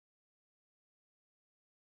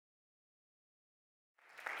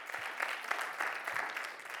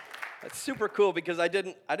It's super cool because I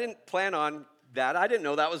didn't plan on that. I didn't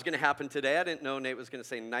know that was going to happen today. I didn't know Nate was going to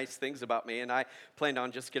say nice things about me, and I planned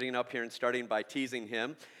on just getting up here and starting by teasing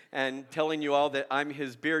him and telling you all that I'm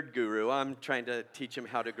his beard guru. I'm trying to teach him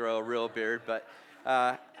how to grow a real beard, but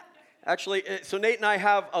actually, so Nate and I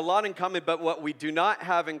have a lot in common, but what we do not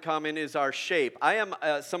have in common is our shape. I am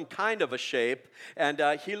some kind of a shape, and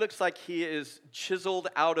he looks like he is chiseled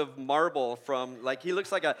out of marble from, like, he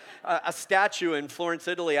looks like a statue in Florence,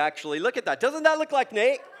 Italy, actually. Look at that. Doesn't that look like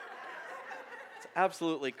Nate? It's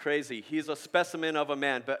absolutely crazy. He's a specimen of a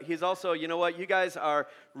man, but he's also, you know what? You guys are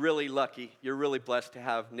really lucky. You're really blessed to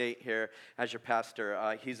have Nate here as your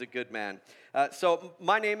pastor. He's a good man. So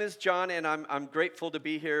my name is John, and I'm grateful to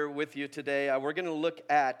be here with you today. We're going to look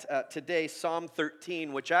at today Psalm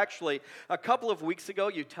 13, which actually a couple of weeks ago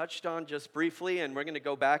you touched on just briefly, and we're going to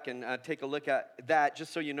go back and take a look at that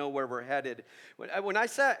just so you know where we're headed. When I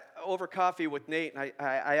sat over coffee with Nate, and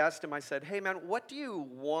I asked him, I said, hey man, what do you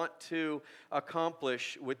want to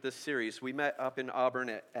accomplish with this series? We met up in Auburn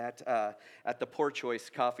at the Poor Choice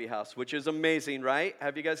Coffee House, which is amazing, right?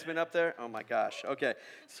 Have you guys been up there? Oh my gosh. Okay,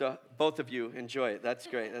 so both of you enjoy it. That's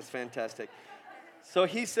great. That's fantastic. So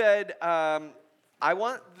he said, I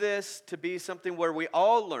want this to be something where we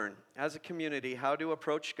all learn as a community how to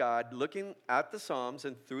approach God, looking at the Psalms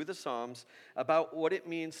and through the Psalms about what it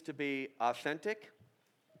means to be authentic,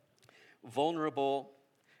 vulnerable,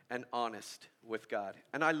 and honest with God.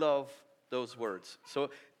 And I love those words. So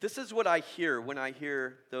this is what I hear when I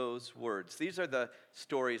hear those words. These are the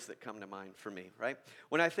stories that come to mind for me, right?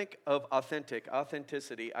 When I think of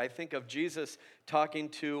authenticity, I think of Jesus talking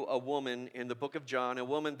to a woman in the book of John, a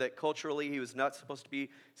woman that culturally he was not supposed to be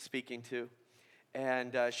speaking to.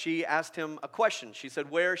 And she asked him a question. She said,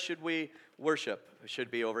 where should we worship? Should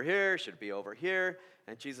it be over here? Should it be over here?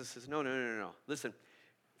 And Jesus says, no. Listen,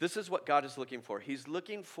 this is what God is looking for. He's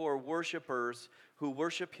looking for worshipers who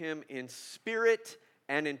worship him in spirit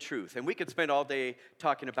and in truth. And we could spend all day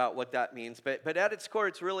talking about what that means. But at its core,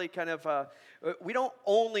 it's really kind of, we don't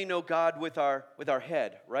only know God with our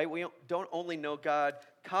head, right? We don't only know God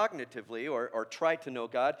cognitively or try to know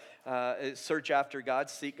God, search after God,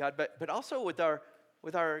 seek God, but also with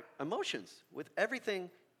our emotions, with everything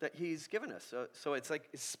that he's given us. So it's like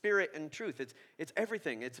spirit and truth. It's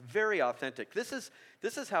everything. It's very authentic. This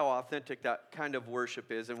is how authentic that kind of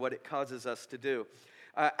worship is and what it causes us to do.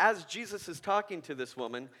 As Jesus is talking to this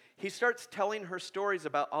woman, he starts telling her stories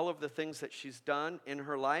about all of the things that she's done in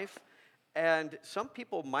her life. And some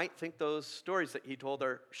people might think those stories that he told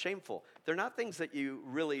are shameful. They're not things that you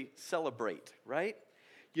really celebrate, right?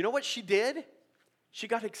 You know what she did? She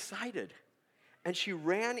got excited. And she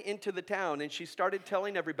ran into the town and she started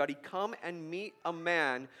telling everybody, come and meet a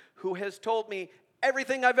man who has told me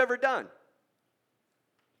everything I've ever done.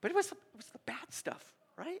 But it was the bad stuff,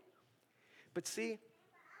 right? But see,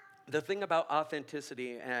 the thing about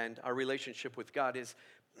authenticity and our relationship with God is,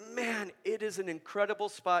 man, it is an incredible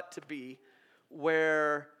spot to be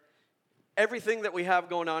where everything that we have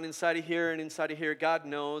going on inside of here and inside of here, God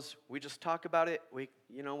knows. We just talk about it. We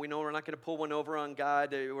know we're not going to pull one over on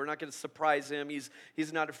God. We're not going to surprise him.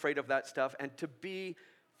 He's not afraid of that stuff. And to be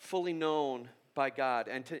fully known by God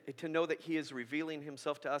and to know that he is revealing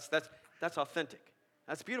himself to us, that's authentic.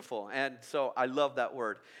 That's beautiful. And so I love that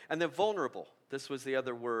word. And then vulnerable. This was the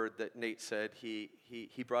other word that Nate said he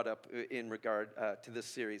brought up in regard to this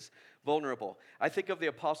series. Vulnerable. I think of the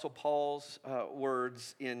Apostle Paul's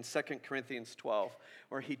words in 2 Corinthians 12,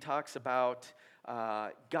 where he talks about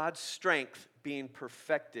God's strength being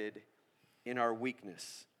perfected in our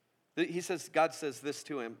weakness. He says, God says this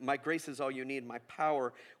to him, my grace is all you need. My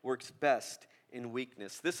power works best in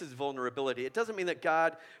weakness. This is vulnerability. It doesn't mean that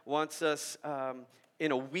God wants us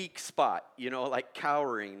in a weak spot, like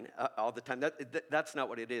cowering all the time. That's not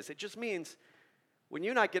what it is. It just means when you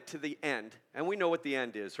and I get to the end, and we know what the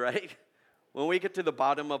end is, right? When we get to the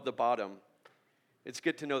bottom of the bottom, it's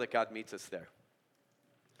good to know that God meets us there.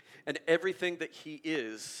 And everything that he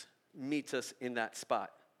is meets us in that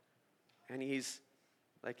spot. And he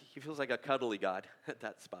feels like a cuddly God at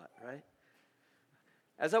that spot, right?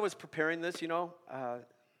 As I was preparing this, you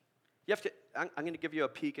have to. I'm going to give you a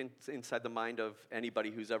peek inside the mind of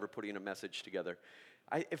anybody who's ever putting a message together.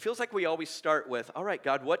 It feels like we always start with, all right,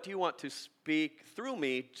 God, what do you want to speak through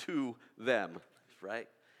me to them, right?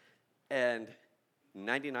 And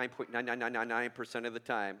 99.99999% of the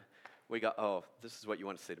time, we go, oh, this is what you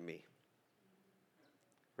want to say to me,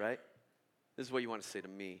 right? This is what you want to say to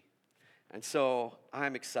me. And so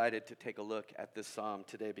I'm excited to take a look at this psalm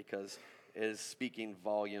today because it is speaking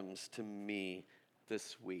volumes to me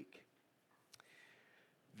this week,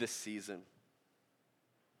 this season.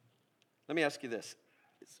 Let me ask you this.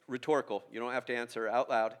 It's rhetorical. You don't have to answer out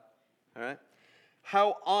loud. All right?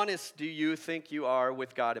 How honest do you think you are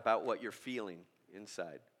with God about what you're feeling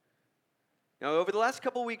inside? Now, over the last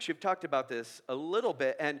couple of weeks, you've talked about this a little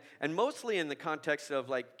bit, and mostly in the context of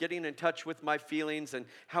like getting in touch with my feelings and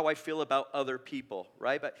how I feel about other people,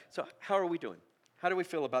 right? But so how are we doing? How do we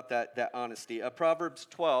feel about that honesty? Proverbs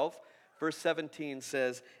 12, verse 17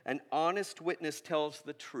 says, "An honest witness tells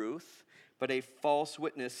the truth, but a false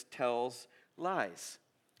witness tells lies."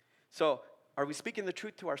 So, are we speaking the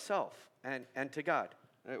truth to ourselves and to God?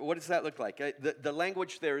 What does that look like? The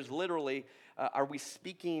language there is literally, are we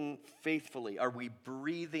speaking faithfully? Are we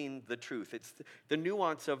breathing the truth? It's the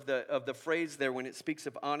nuance of the phrase there when it speaks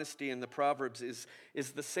of honesty in the Proverbs is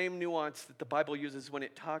the same nuance that the Bible uses when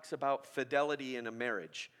it talks about fidelity in a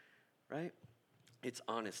marriage, right? It's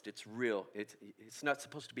honest, it's real, it's not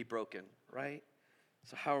supposed to be broken, right?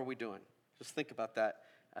 So how are we doing? Just think about that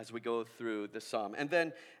as we go through the psalm. And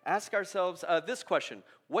then ask ourselves this question: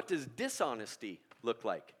 what does dishonesty look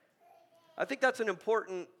like? I think that's an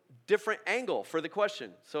important, different angle for the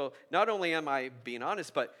question. So not only am I being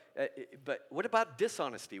honest, but what about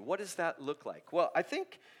dishonesty? What does that look like? Well, I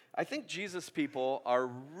think Jesus people are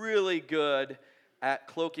really good at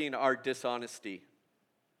cloaking our dishonesty.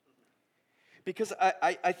 Because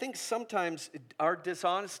I think sometimes our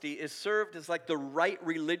dishonesty is served as like the right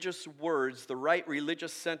religious words, the right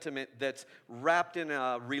religious sentiment that's wrapped in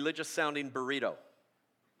a religious-sounding burrito,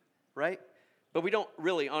 right? But we don't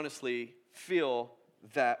really honestly feel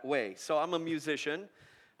that way. So I'm a musician,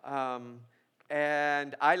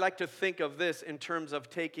 and I like to think of this in terms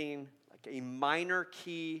of taking like a minor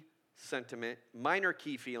key sentiment, minor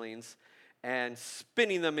key feelings, and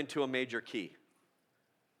spinning them into a major key.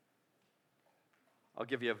 I'll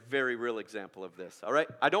give you a very real example of this, all right?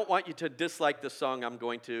 I don't want you to dislike the song I'm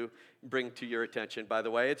going to bring to your attention, by the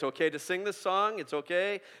way. It's okay to sing the song. It's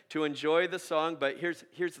okay to enjoy the song, but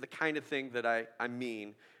here's the kind of thing that I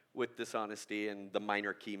mean with dishonesty and the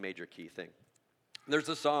minor key, major key thing. There's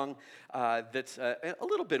a song that's a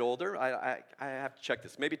little bit older. I have to check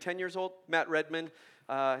this. Maybe 10 years old. Matt Redman,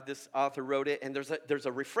 this author, wrote it, and there's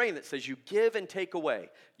a refrain that says, "You give and take away.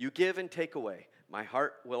 You give and take away. My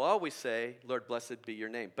heart will always say, Lord, blessed be your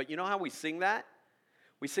name." But you know how we sing that?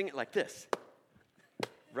 We sing it like this,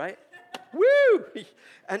 right? Woo!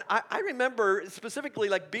 And I remember specifically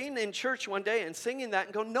like being in church one day and singing that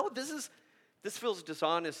and going, no, this feels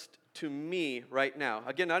dishonest to me right now.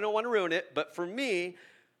 Again, I don't want to ruin it, but for me,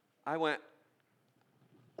 I went,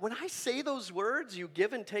 when I say those words, you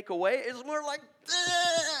give and take away, it's more like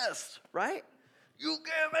this, right? You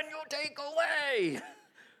give and you take away.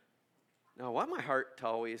 Now, I want my heart to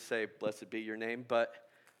always say, blessed be your name, but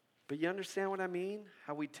you understand what I mean?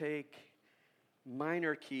 How we take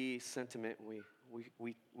minor key sentiment and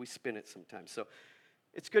we spin it sometimes. So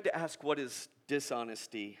it's good to ask, what does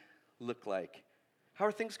dishonesty look like? How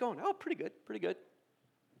are things going? Oh, pretty good.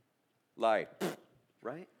 Lie,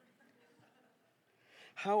 right?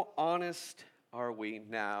 How honest are we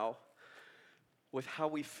now with how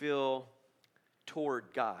we feel toward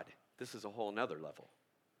God? This is a whole nother level.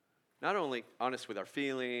 Not only honest with our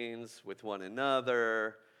feelings, with one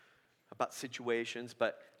another, about situations,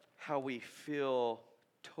 but how we feel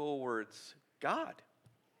towards God.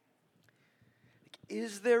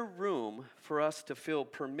 Is there room for us to feel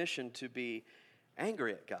permission to be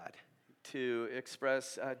angry at God, to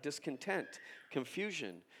express discontent,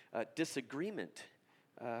 confusion, disagreement,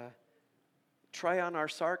 try on our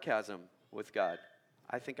sarcasm with God?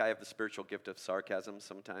 I think I have the spiritual gift of sarcasm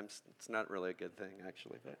sometimes. It's not really a good thing,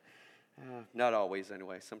 actually, but not always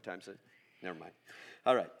anyway. Sometimes never mind.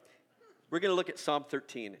 All right. We're going to look at Psalm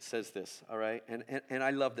 13. It says this, all right? And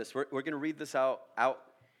I love this. We're going to read this out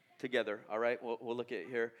together, all right? We'll look at it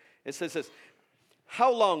here. It says this: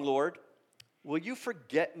 "How long, Lord, will you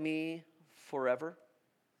forget me forever?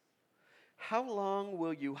 How long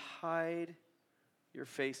will you hide your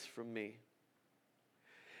face from me?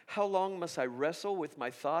 How long must I wrestle with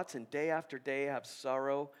my thoughts and day after day have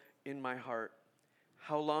sorrow in my heart?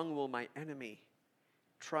 How long will my enemy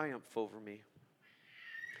triumph over me?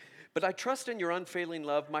 But I trust in your unfailing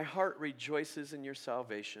love. My heart rejoices in your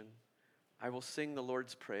salvation. I will sing the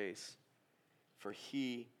Lord's praise, for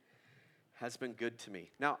he has been good to me."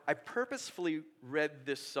 Now, I purposefully read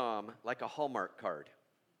this psalm like a Hallmark card,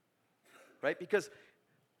 right? Because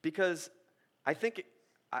I think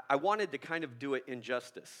I wanted to kind of do it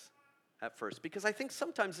injustice at first, because I think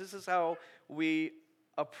sometimes this is how we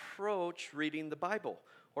approach reading the Bible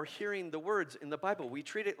or hearing the words in the Bible. We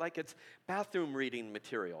treat it like it's bathroom reading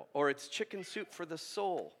material or it's chicken soup for the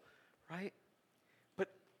soul, right?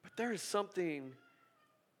 But there is something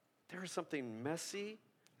messy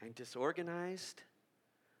and disorganized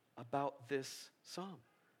about this psalm,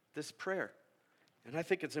 this prayer. And I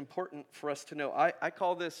think it's important for us to know. I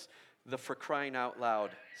call this the for crying out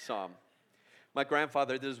loud psalm. My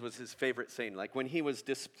grandfather, this was his favorite saying. Like when he was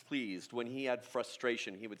displeased, when he had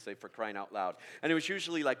frustration, he would say for crying out loud. And it was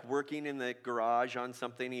usually like working in the garage on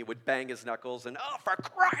something. He would bang his knuckles and, oh, for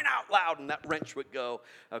crying out loud. And that wrench would go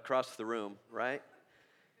across the room, right?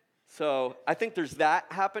 So I think there's that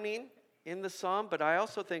happening in the psalm, but I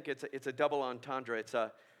also think it's a double entendre. It's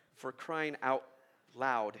a for crying out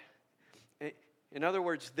loud. In other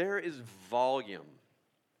words, there is volume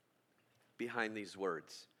behind these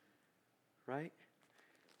words. Right?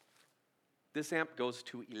 This amp goes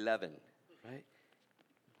to 11, right?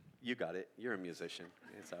 You got it. You're a musician.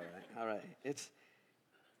 It's all right. All right.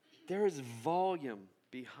 There is volume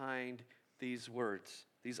behind these words,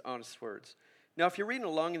 these honest words. Now, if you're reading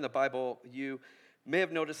along in the Bible, you may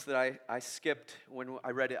have noticed that I skipped, when I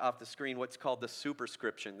read it off the screen, what's called the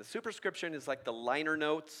superscription. The superscription is like the liner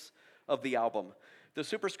notes of the album. The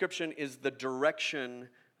superscription is the direction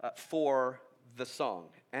for the song.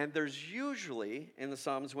 And there's usually, in the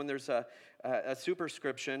Psalms, when there's a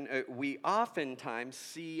superscription, we oftentimes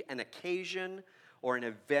see an occasion or an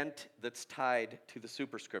event that's tied to the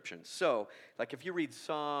superscription. So, like if you read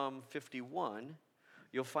Psalm 51,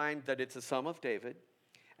 you'll find that it's a Psalm of David,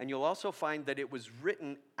 and you'll also find that it was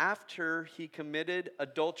written after he committed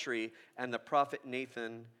adultery and the prophet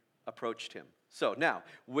Nathan approached him. So now,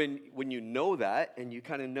 when you know that, and you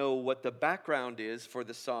kind of know what the background is for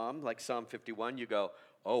the psalm, like Psalm 51, you go,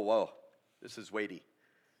 oh, whoa, this is weighty.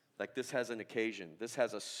 Like this has an occasion. This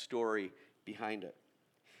has a story behind it.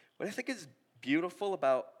 What I think is beautiful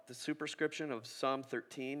about the superscription of Psalm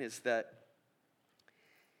 13 is that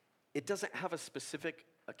it doesn't have a specific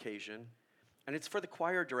occasion, and it's for the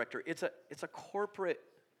choir director. It's a corporate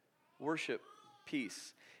worship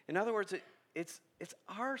piece. In other words, it's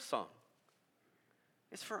our song.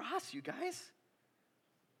 It's for us, you guys.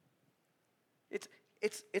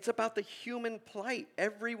 It's about the human plight,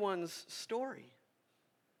 everyone's story.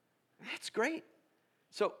 That's great.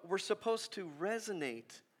 So we're supposed to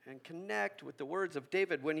resonate and connect with the words of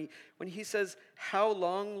David. When he says, how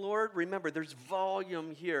long, Lord? Remember, there's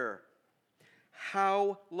volume here.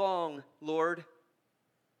 How long, Lord?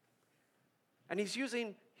 And he's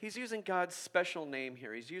using God's special name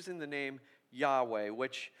here. He's using the name Yahweh,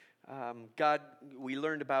 which we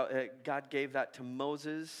learned about. God gave that to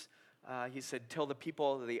Moses. He said, tell the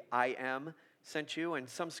people the I am sent you. And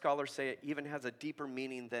some scholars say it even has a deeper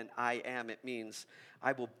meaning than I am. It means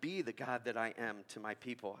I will be the God that I am to my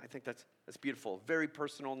people. I think that's beautiful. Very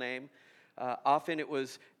personal name. Often it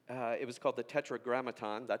was called the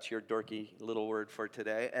Tetragrammaton. That's your dorky little word for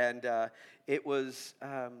today. And it was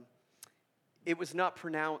not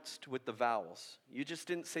pronounced with the vowels. You just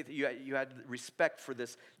didn't say that you had respect for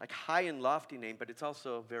this like high and lofty name, but it's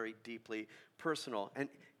also very deeply personal. And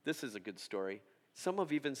this is a good story. Some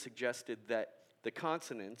have even suggested that the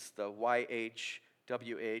consonants, the YH,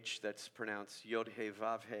 WH, that's pronounced Yod He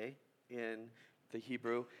Vav He in the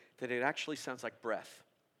Hebrew, that it actually sounds like breath.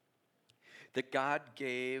 That God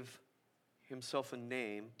gave himself a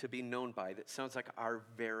name to be known by that sounds like our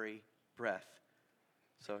very breath.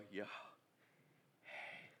 So, Yah.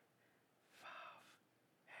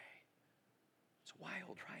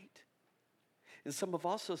 Wild, right? And some have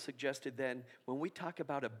also suggested then when we talk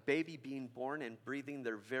about a baby being born and breathing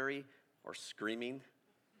screaming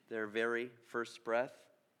their very first breath,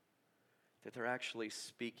 that they're actually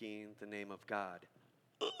speaking the name of God.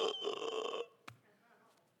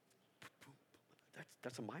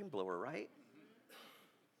 That's a mind blower, right?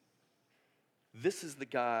 This is the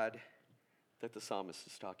God that the psalmist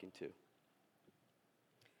is talking to.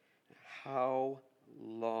 How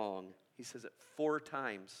long? He says it 4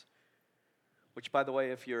 times, which, by the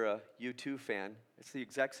way, if you're a U2 fan, it's the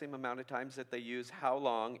exact same amount of times that they use how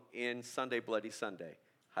long in Sunday Bloody Sunday.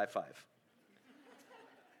 High five.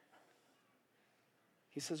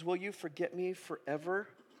 He says, will you forget me forever?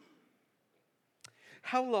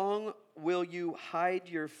 How long will you hide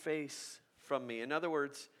your face from me? In other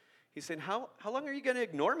words, he's saying, how long are you going to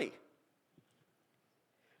ignore me?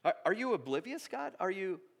 Are you oblivious, God? Are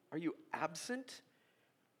you absent?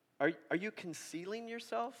 Are you concealing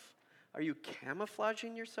yourself? Are you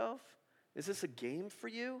camouflaging yourself? Is this a game for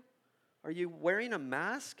you? Are you wearing a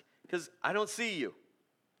mask? Because I don't see you.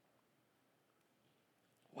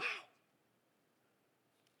 Wow.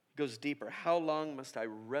 It goes deeper. How long must I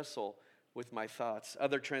wrestle with my thoughts?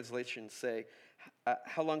 Other translations say,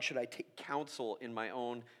 how long should I take counsel in my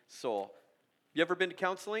own soul? You ever been to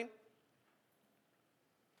counseling?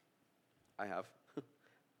 I have.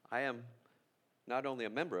 I am Not only a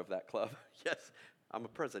member of that club, yes, I'm a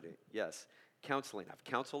president, yes. Counseling, I've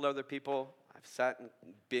counseled other people. I've sat and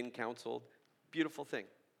been counseled. Beautiful thing.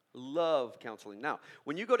 Love counseling. Now,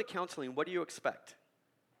 when you go to counseling, what do you expect?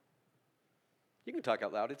 You can talk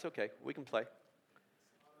out loud. It's okay. We can play.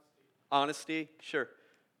 Honesty, sure.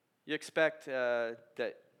 You expect that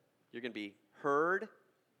you're going to be heard,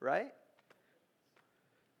 right?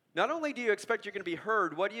 Not only do you expect you're going to be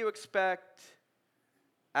heard, what do you expect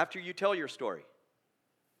after you tell your story?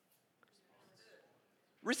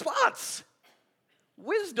 Response.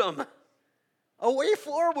 Wisdom. A way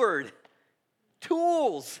forward.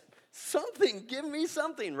 Tools. Something. Give me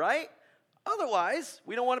something, right? Otherwise,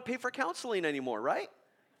 we don't want to pay for counseling anymore, right?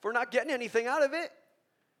 If we're not getting anything out of it.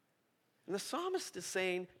 And the psalmist is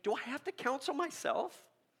saying, do I have to counsel myself?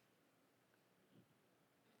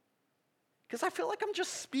 Because I feel like I'm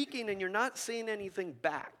just speaking and you're not saying anything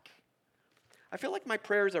back. I feel like my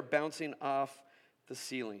prayers are bouncing off the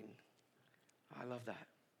ceiling. I love that.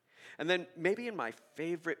 And then maybe in my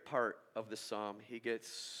favorite part of the psalm, he gets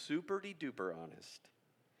super-de-duper honest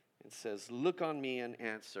and says, look on me and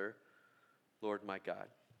answer, Lord my God.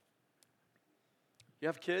 You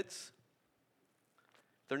have kids?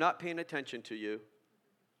 They're not paying attention to you.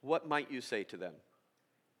 What might you say to them?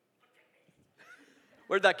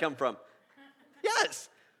 Where'd that come from? Yes,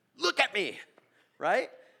 look at me, right?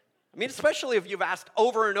 I mean, especially if you've asked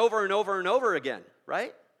over and over and over and over again,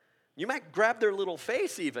 right? You might grab their little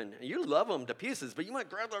face even. You love them to pieces, but you might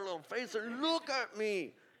grab their little face and look at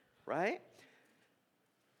me, right?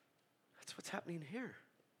 That's what's happening here.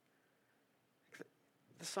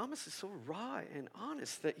 The psalmist is so raw and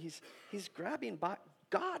honest that he's grabbing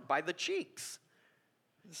God by the cheeks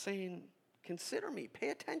and saying, consider me, pay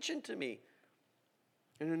attention to me.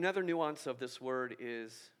 And another nuance of this word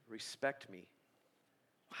is respect me.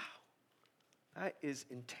 Wow, that is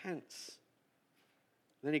intense.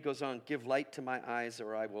 Then he goes on, give light to my eyes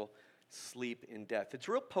or I will sleep in death. It's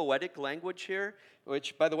real poetic language here,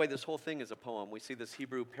 which, by the way, this whole thing is a poem. We see this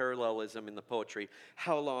Hebrew parallelism in the poetry.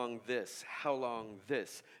 How long this? How long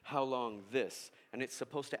this? How long this? And it's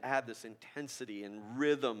supposed to add this intensity and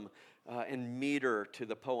rhythm and meter to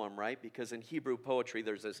the poem, right? Because in Hebrew poetry,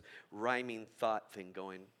 there's this rhyming thought thing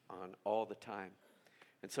going on all the time.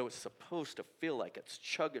 And so it's supposed to feel like it's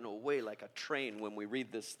chugging away like a train when we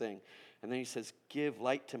read this thing. And then he says, give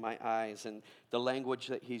light to my eyes. And the language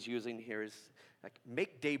that he's using here is like,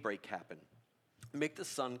 make daybreak happen. Make the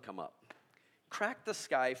sun come up. Crack the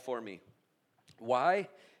sky for me. Why?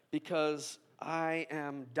 Because I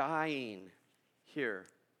am dying here.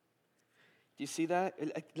 Do you see that?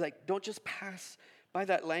 Like, don't just pass by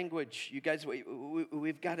that language. You guys,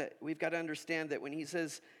 we've got to understand that when he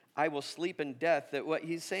says, I will sleep in death, that what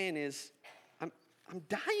he's saying is, I'm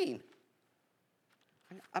dying.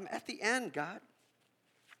 I'm at the end, God.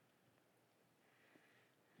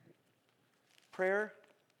 Prayer,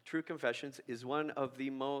 true confessions, is one of the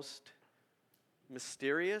most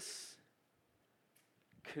mysterious,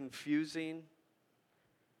 confusing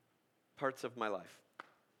parts of my life.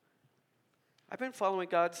 I've been following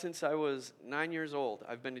God since I was 9 years old.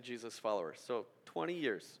 I've been a Jesus follower, so 20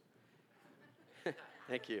 years.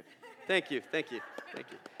 Thank you.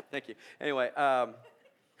 Anyway,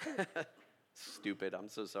 stupid. I'm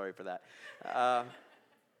so sorry for that. I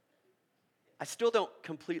still don't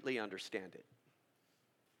completely understand it.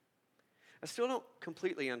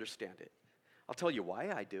 I'll tell you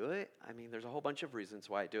why I do it. I mean, there's a whole bunch of reasons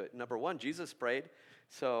why I do it. Number one, Jesus prayed,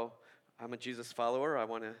 so I'm a Jesus follower. I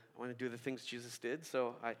want to do the things Jesus did,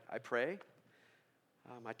 so I pray.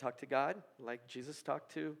 I talk to God like Jesus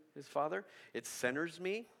talked to his Father. It centers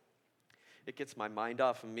me. It gets my mind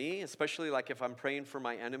off of me, especially like if I'm praying for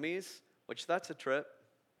my enemies, which that's a trip.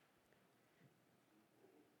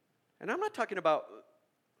 And I'm not talking about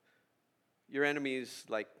your enemies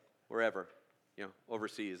like wherever,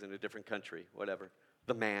 overseas in a different country, whatever,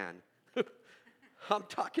 the man. I'm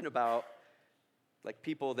talking about like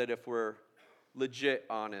people that if we're legit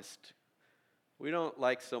honest, we don't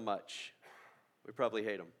like so much. We probably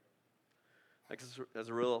hate them. Like that's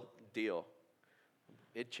a real deal.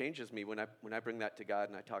 It changes me when I bring that to God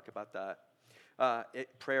and I talk about that.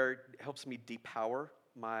 Prayer helps me depower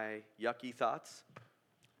my yucky thoughts.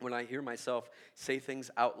 When I hear myself say things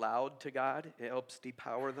out loud to God, it helps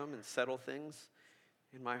depower them and settle things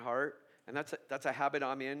in my heart. And that's a habit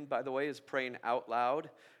I'm in, by the way, is praying out loud,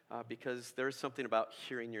 because there's something about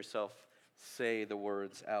hearing yourself say the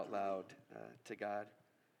words out loud to God.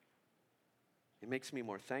 It makes me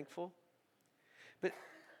more thankful.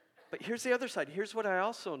 But here's the other side. Here's what I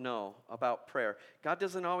also know about prayer. God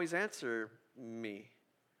doesn't always answer me.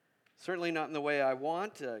 Certainly not in the way I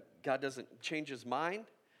want. God doesn't change his mind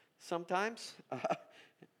sometimes.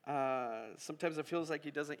 Sometimes it feels like he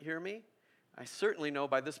doesn't hear me. I certainly know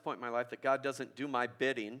by this point in my life that God doesn't do my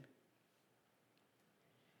bidding.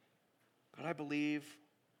 But I believe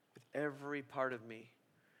with every part of me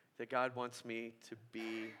that God wants me to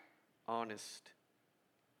be honest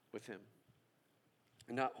with him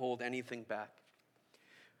and not hold anything back.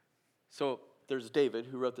 So there's David,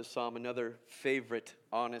 who wrote this psalm, another favorite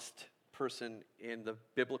honest person in the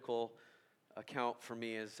biblical account for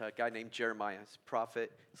me is a guy named Jeremiah. He's a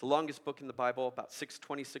prophet. It's the longest book in the Bible, about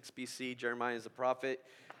 626 BC. Jeremiah is a prophet.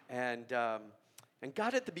 And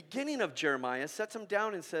God at the beginning of Jeremiah sets him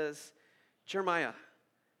down and says, Jeremiah,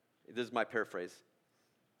 this is my paraphrase,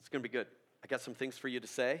 it's going to be good. I got some things for you to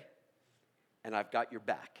say, and I've got your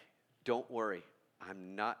back. Don't worry.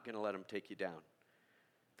 I'm not going to let them take you down.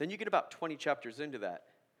 Then you get about 20 chapters into that.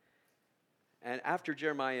 And after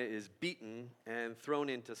Jeremiah is beaten and thrown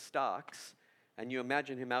into stocks, and you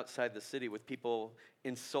imagine him outside the city with people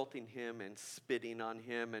insulting him and spitting on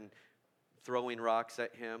him and throwing rocks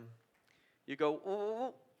at him, you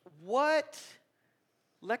go, what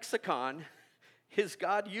lexicon is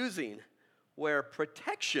God using where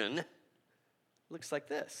protection looks like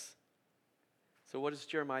this? So what does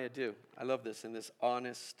Jeremiah do? I love this in this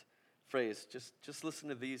honest phrase. Just listen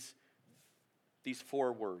to these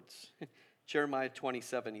 4 words. Jeremiah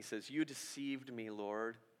 27, he says, you deceived me,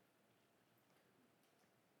 Lord.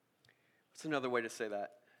 What's another way to say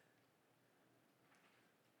that?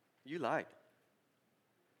 You lied.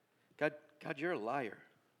 God, you're a liar.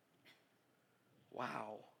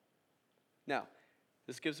 Wow. Now,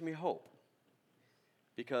 this gives me hope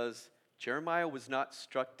because Jeremiah was not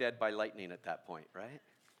struck dead by lightning at that point, right?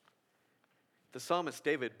 The psalmist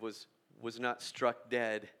David was not struck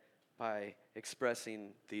dead by expressing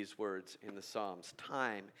these words in the Psalms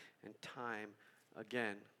time and time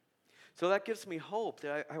again. So that gives me hope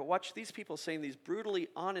that I watch these people saying these brutally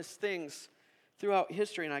honest things throughout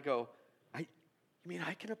history, and I go, you mean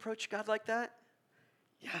I can approach God like that?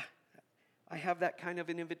 Yeah, I have that kind of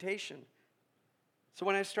an invitation. So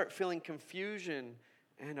when I start feeling confusion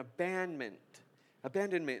and abandonment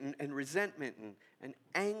and resentment and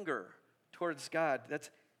anger towards God,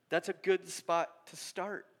 that's a good spot to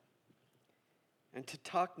start. And to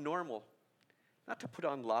talk normal. Not to put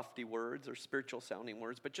on lofty words or spiritual sounding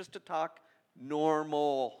words, but just to talk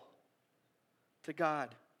normal to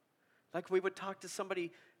God. Like we would talk to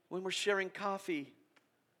somebody when we're sharing coffee.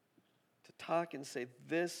 To talk and say,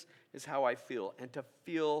 this is how I feel. And to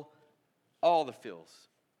feel all the feels.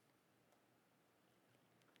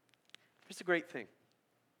 Here's the great thing.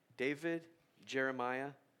 David, Jeremiah,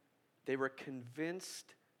 they were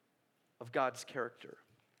convinced of God's character.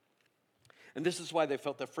 And this is why they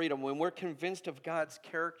felt the freedom. When we're convinced of God's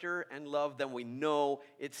character and love, then we know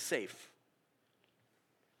it's safe.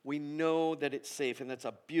 We know that it's safe, and that's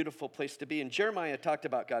a beautiful place to be. And Jeremiah talked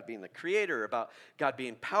about God being the creator, about God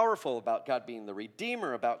being powerful, about God being the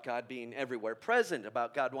redeemer, about God being everywhere present,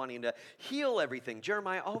 about God wanting to heal everything.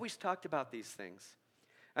 Jeremiah always talked about these things.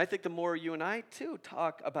 I think the more you and I, too,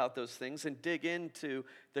 talk about those things and dig into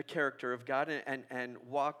the character of God and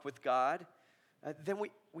walk with God, then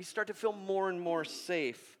we start to feel more and more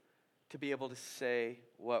safe to be able to say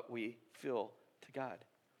what we feel to God.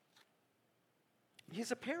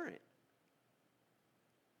 He's a parent.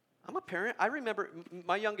 I'm a parent. I remember,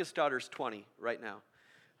 my youngest daughter's 20 right now.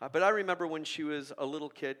 But I remember when she was a little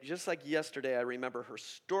kid, just like yesterday, I remember her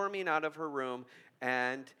storming out of her room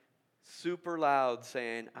and super loud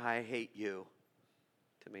saying, I hate you,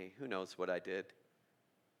 to me. Who knows what I did?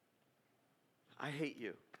 I hate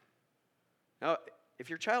you. Now, if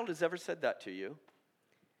your child has ever said that to you,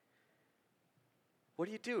 what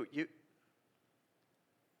do?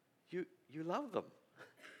 You love them.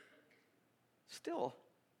 Still.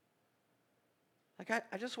 Like,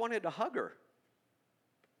 I just wanted to hug her.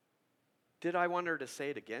 Did I want her to say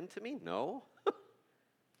it again to me? No.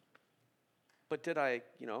 But did I,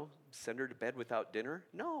 send her to bed without dinner?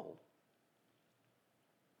 No.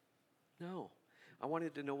 No. I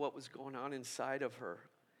wanted to know what was going on inside of her.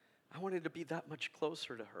 I wanted to be that much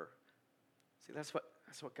closer to her. See, that's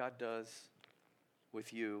what God does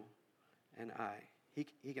with you and I.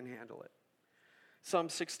 He can handle it. Psalm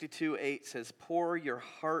 62:8 says, pour your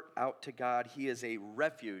heart out to God. He is a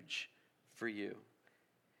refuge for you.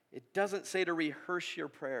 It doesn't say to rehearse your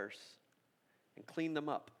prayers and clean them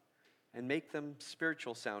up and make them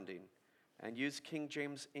spiritual sounding and use King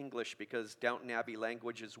James English because Downton Abbey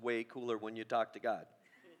language is way cooler when you talk to God.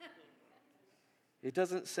 It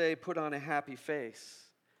doesn't say put on a happy face.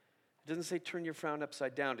 It doesn't say turn your frown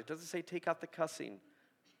upside down. It doesn't say take out the cussing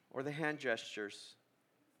or the hand gestures.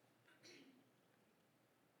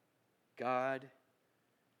 God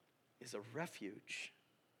is a refuge.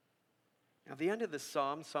 Now, the end of this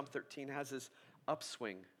Psalm 13, has this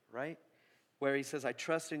upswing, right? Where he says, I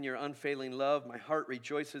trust in your unfailing love. My heart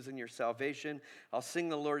rejoices in your salvation. I'll sing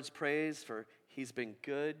the Lord's praise, for he's been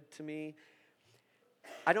good to me.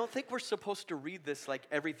 I don't think we're supposed to read this like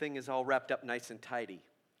everything is all wrapped up nice and tidy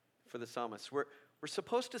for the psalmist. We're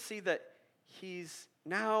supposed to see that he's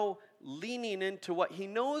now leaning into what he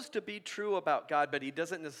knows to be true about God, but he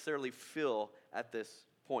doesn't necessarily feel at this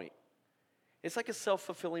point. It's like a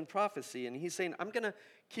self-fulfilling prophecy, and he's saying, I'm going to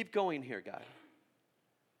keep going here, God.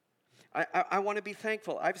 I want to be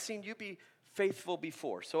thankful. I've seen you be faithful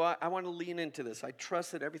before, so I want to lean into this. I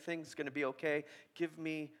trust that everything's going to be okay. Give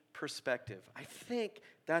me perspective. I think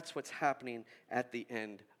that's what's happening at the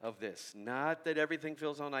end of this. Not that everything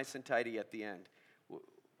feels all nice and tidy at the end.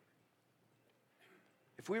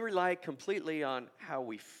 If we rely completely on how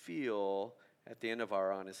we feel at the end of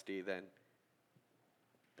our honesty, then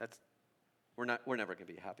we're never going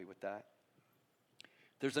to be happy with that.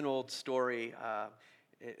 There's an old story.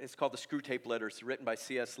 It's called the Screwtape Letters, written by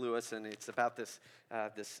C.S. Lewis, and it's about this,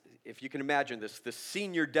 if you can imagine this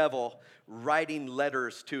senior devil writing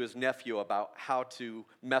letters to his nephew about how to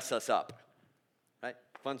mess us up. Right?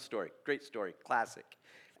 Fun story, great story, classic.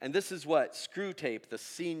 And this is what Screwtape, the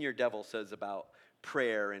senior devil, says about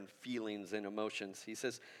prayer and feelings and emotions. He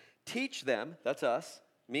says, teach them, that's us,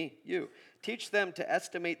 me, you, teach them to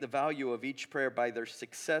estimate the value of each prayer by their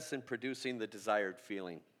success in producing the desired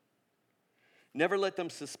feeling. Never let them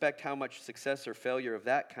suspect how much success or failure of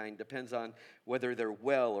that kind depends on whether they're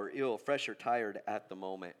well or ill, fresh or tired at the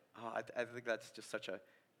moment. Oh, I think that's just such a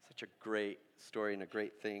great story and a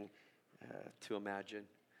great thing to imagine.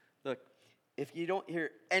 Look, if you don't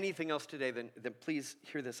hear anything else today, then please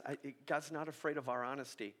hear this. God's not afraid of our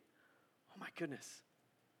honesty. Oh my goodness.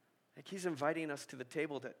 Like he's inviting us to the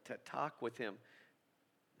table to talk with him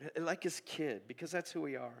like his kid, because that's who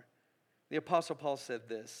we are. The Apostle Paul said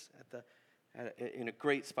this in a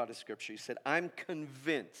great spot of Scripture. He said, I'm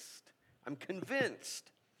convinced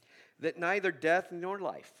that neither death nor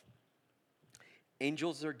life,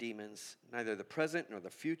 angels or demons, neither the present nor the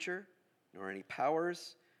future, nor any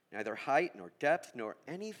powers, neither height nor depth, nor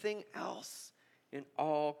anything else in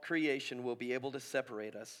all creation will be able to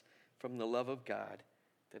separate us from the love of God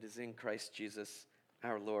that is in Christ Jesus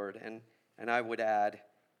our Lord. And I would add,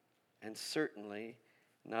 and certainly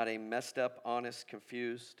not a messed up, honest,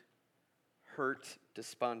 confused, hurt,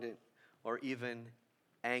 despondent, or even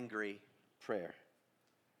angry prayer.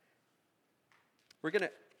 We're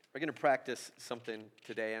gonna practice something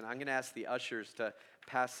today, and I'm gonna ask the ushers to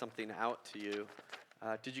pass something out to you.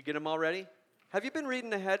 Did you get them already? Have you been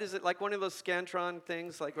reading ahead? Is it like one of those Scantron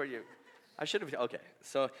things? Like where you? I should have. Okay,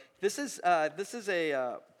 so this is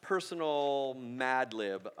a personal Mad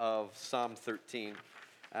Lib of Psalm 13.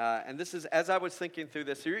 And this is, as I was thinking through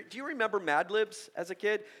this, do you remember Mad Libs as a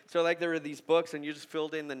kid? So like there were these books and you just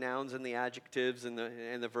filled in the nouns and the adjectives and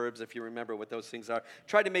the verbs, if you remember what those things are.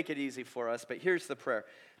 Try to make it easy for us, but here's the prayer.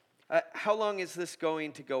 How long is this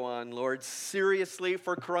going to go on, Lord? Seriously,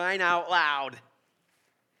 for crying out loud.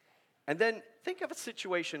 And then think of a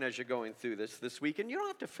situation as you're going through this week, and you don't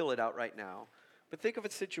have to fill it out right now, but think of a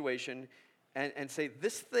situation and say,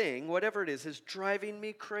 this thing, whatever it is driving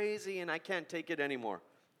me crazy and I can't take it anymore.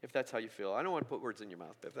 If that's how you feel. I don't want to put words in your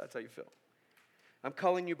mouth, but if that's how you feel. I'm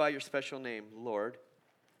calling you by your special name, Lord,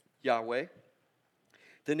 Yahweh,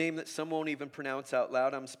 the name that some won't even pronounce out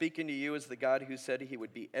loud. I'm speaking to you as the God who said he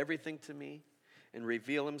would be everything to me and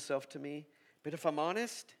reveal himself to me. But if I'm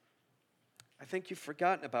honest, I think you've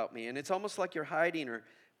forgotten about me. And it's almost like you're hiding or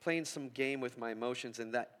playing some game with my emotions,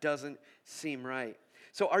 and that doesn't seem right.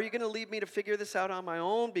 So are you going to leave me to figure this out on my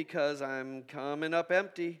own, because I'm coming up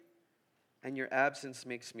empty? And your absence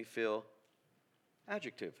makes me feel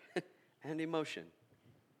adjective and emotion.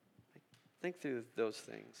 Think through those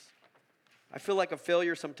things. I feel like a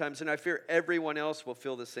failure sometimes, and I fear everyone else will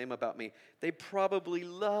feel the same about me. They probably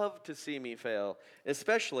love to see me fail,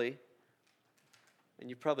 especially, and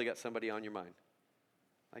you've probably got somebody on your mind.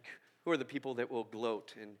 Like, who are the people that will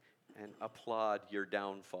gloat and applaud your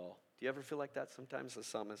downfall? Do you ever feel like that sometimes? The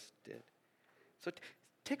psalmist did. So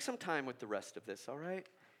take some time with the rest of this, all right?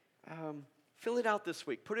 Fill it out this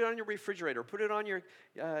week. Put it on your refrigerator. Put it on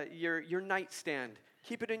your nightstand.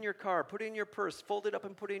 Keep it in your car. Put it in your purse. Fold it up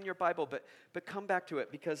and put it in your Bible. But come back to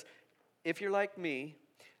it, because if you're like me,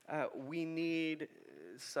 we need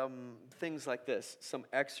some things like this, some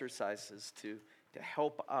exercises to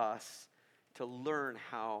help us to learn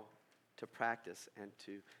how to practice and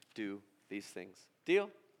to do these things.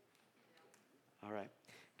 Deal? All right.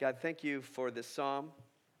 God, thank you for this psalm.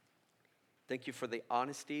 Thank you for the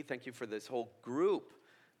honesty. Thank you for this whole group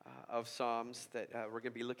of psalms that we're going to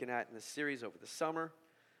be looking at in this series over the summer.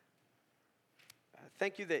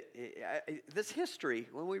 Thank you that this history,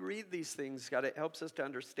 when we read these things, God, it helps us to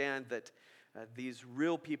understand that these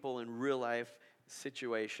real people in real life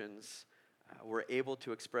situations were able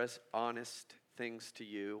to express honest things to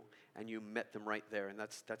you, and you met them right there. And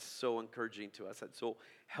that's so encouraging to us. That's so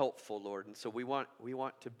helpful, Lord. And so we want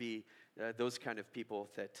to be those kind of people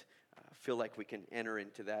that feel like we can enter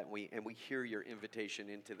into that, and we hear your invitation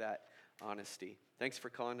into that honesty. Thanks for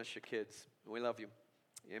calling us your kids. We love you.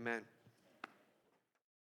 Amen.